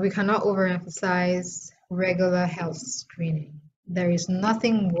 Then we cannot overemphasize regular health screening. There is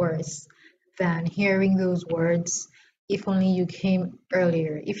nothing worse than hearing those words. If only you came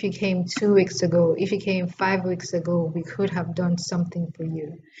earlier. If you came 2 weeks ago, if you came 5 weeks ago, we could have done something for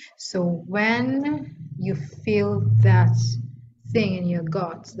you. So when you feel that thing in your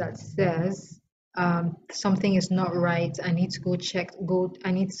gut that says something is not right, I need to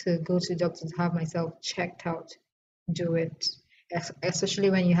I need to go to the doctor to have myself checked out, do it. Especially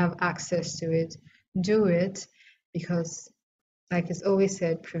when you have access to it, do it, because like it's always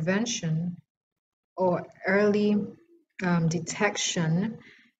said, prevention or early detection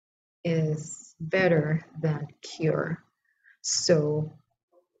is better than cure. So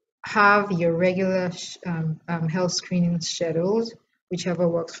have your regular health screenings scheduled, whichever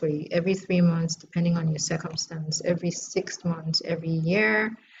works for you, every 3 months, depending on your circumstance, every 6 months, every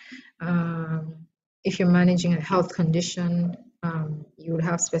year. If you're managing a health condition, you would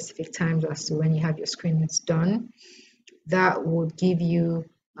have specific times as to when you have your screenings done. That would give you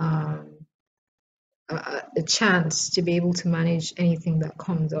a chance to be able to manage anything that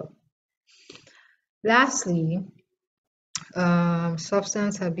comes up. Lastly,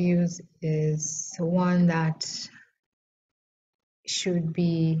 substance abuse is one that should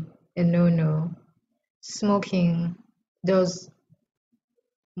be a no-no. Smoking does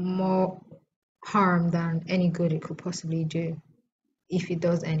more harm than any good it could possibly do. If it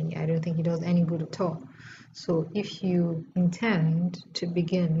does any, I don't think it does any good at all. So if you intend to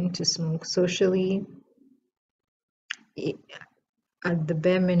begin to smoke socially, at the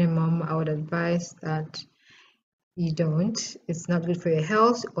bare minimum, I would advise that you don't. It's not good for your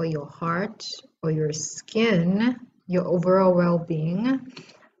health or your heart or your skin, your overall well-being.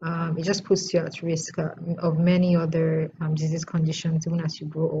 It just puts you at risk of many other disease conditions even as you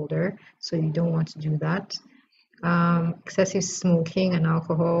grow older. So you don't want to do that. Excessive smoking and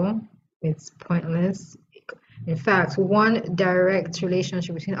alcohol, it's pointless. In fact, one direct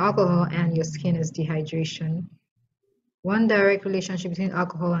relationship between alcohol and your skin is dehydration. One direct relationship between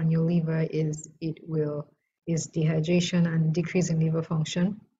alcohol and your liver is dehydration and decrease in liver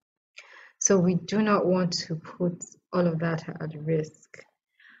function. So we do not want to put all of that at risk.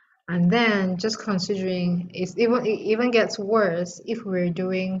 And then just it even gets worse if we're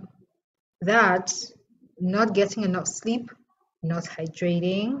doing that, not getting enough sleep, not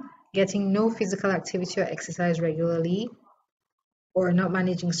hydrating, getting no physical activity or exercise regularly, or not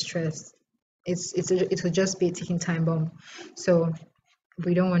managing stress. It will just be a ticking time bomb. So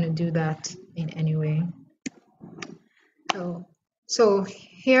we don't want to do that in any way. So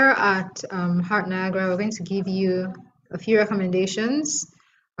here at Heart Niagara, we're going to give you a few recommendations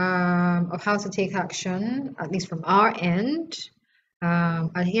of how to take action, at least from our end.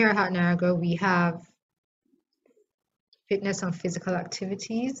 And here at Heart Niagara, we have fitness and physical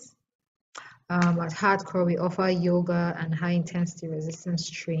activities. At Hardcore, we offer yoga and high-intensity resistance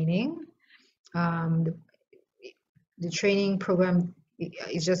training. The training program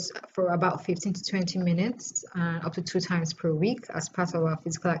is just for about 15 to 20 minutes, up to 2 times per week as part of our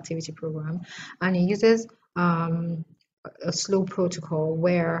physical activity program. And it uses a slow protocol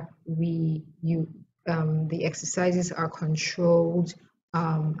where the exercises are controlled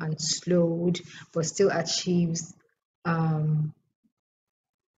and slowed, but still achieves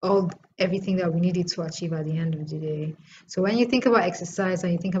everything that we needed to achieve at the end of the day. So when you think about exercise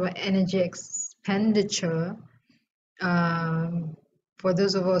and you think about energy expenditure, for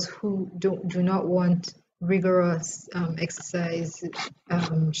those of us who do not want rigorous exercise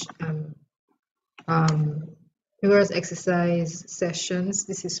sessions,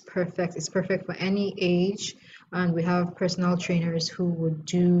 this is perfect. It's perfect for any age, and we have personal trainers who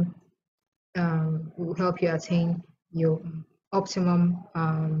would will help you attain your optimum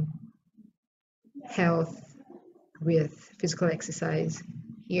health with physical exercise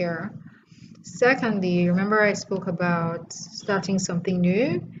here. Secondly, remember I spoke about starting something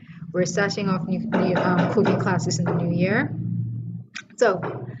new. We're starting off new cooking classes in the new year. So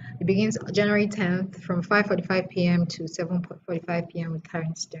it begins January 10th from 5:45 p.m. to 7:45 p.m. with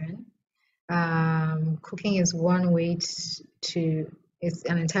Karen Stern. Cooking is one way it's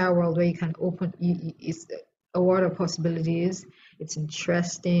an entire world where you can it's a world of possibilities. It's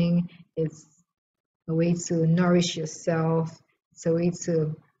interesting. It's a way to nourish yourself. It's a way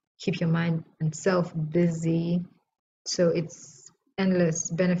to keep your mind and self busy. So it's endless.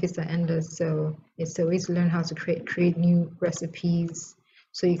 Benefits are endless. So it's a way to learn how to create new recipes.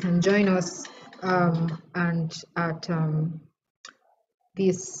 So you can join us and at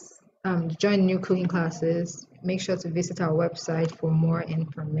join new cooking classes. Make sure to visit our website for more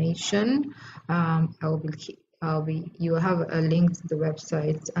information. I will be you will have a link to the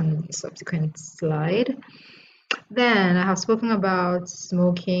website and the subsequent slide. Then I have spoken about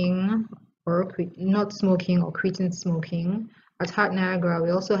smoking or not smoking or quitting smoking. At Heart Niagara, we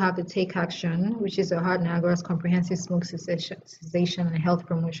also have the Take Action, which is a Heart Niagara's comprehensive smoke cessation and health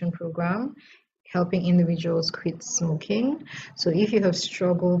promotion program, helping individuals quit smoking. So if you have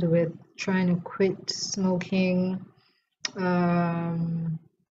struggled with trying to quit smoking on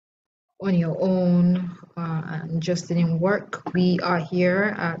your own and just didn't work, we are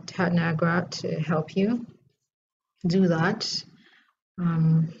here at Heart Niagara to help you do that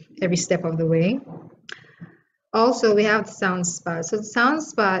every step of the way. Also, we have the sound spa. So the sound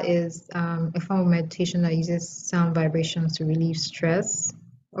spa is a form of meditation that uses sound vibrations to relieve stress.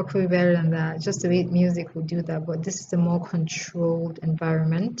 Or could be better than that. Just the way music will do that, but this is a more controlled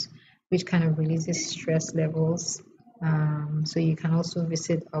environment, which kind of releases stress levels. So you can also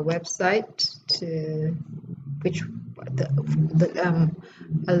visit our website to which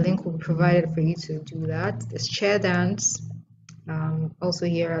a link will be provided for you to do that. There's chair dance. Also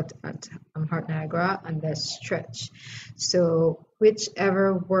here at Heart Niagara, and there's stretch. So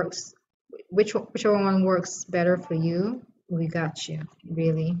whichever one works better for you, we got you,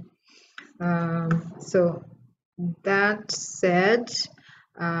 really. So that said,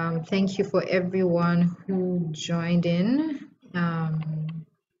 thank you for everyone who joined in,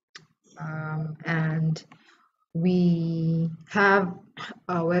 and we have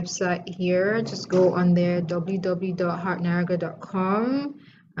our website here. Just go on there, www.heartniagara.com,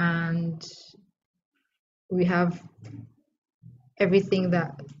 and we have everything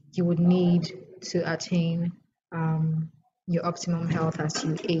that you would need to attain your optimum health as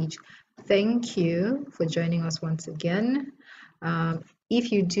you age. Thank you for joining us once again.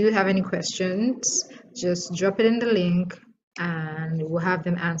 If you do have any questions, just drop it in the link and we'll have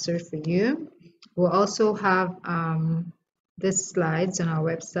them answered for you. We'll also have the slides on our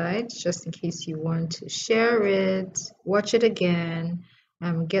website, just in case you want to share it, watch it again,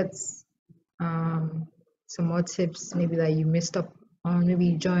 get some more tips maybe that you missed up on, maybe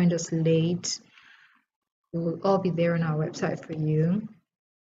you joined us late. It will all be there on our website for you.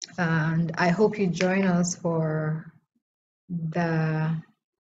 And I hope you join us for the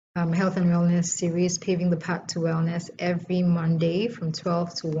Health and Wellness series, Paving the Path to Wellness, every Monday from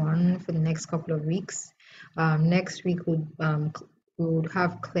 12 to 1 for the next couple of weeks. Next week we would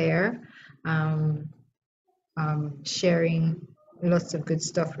have Claire sharing lots of good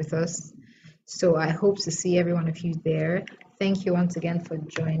stuff with us. So I hope to see every one of you there. Thank you once again for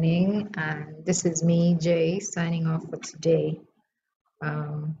joining. And this is me, Jay, signing off for today.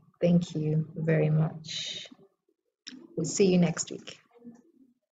 Thank you very much. We'll see you next week.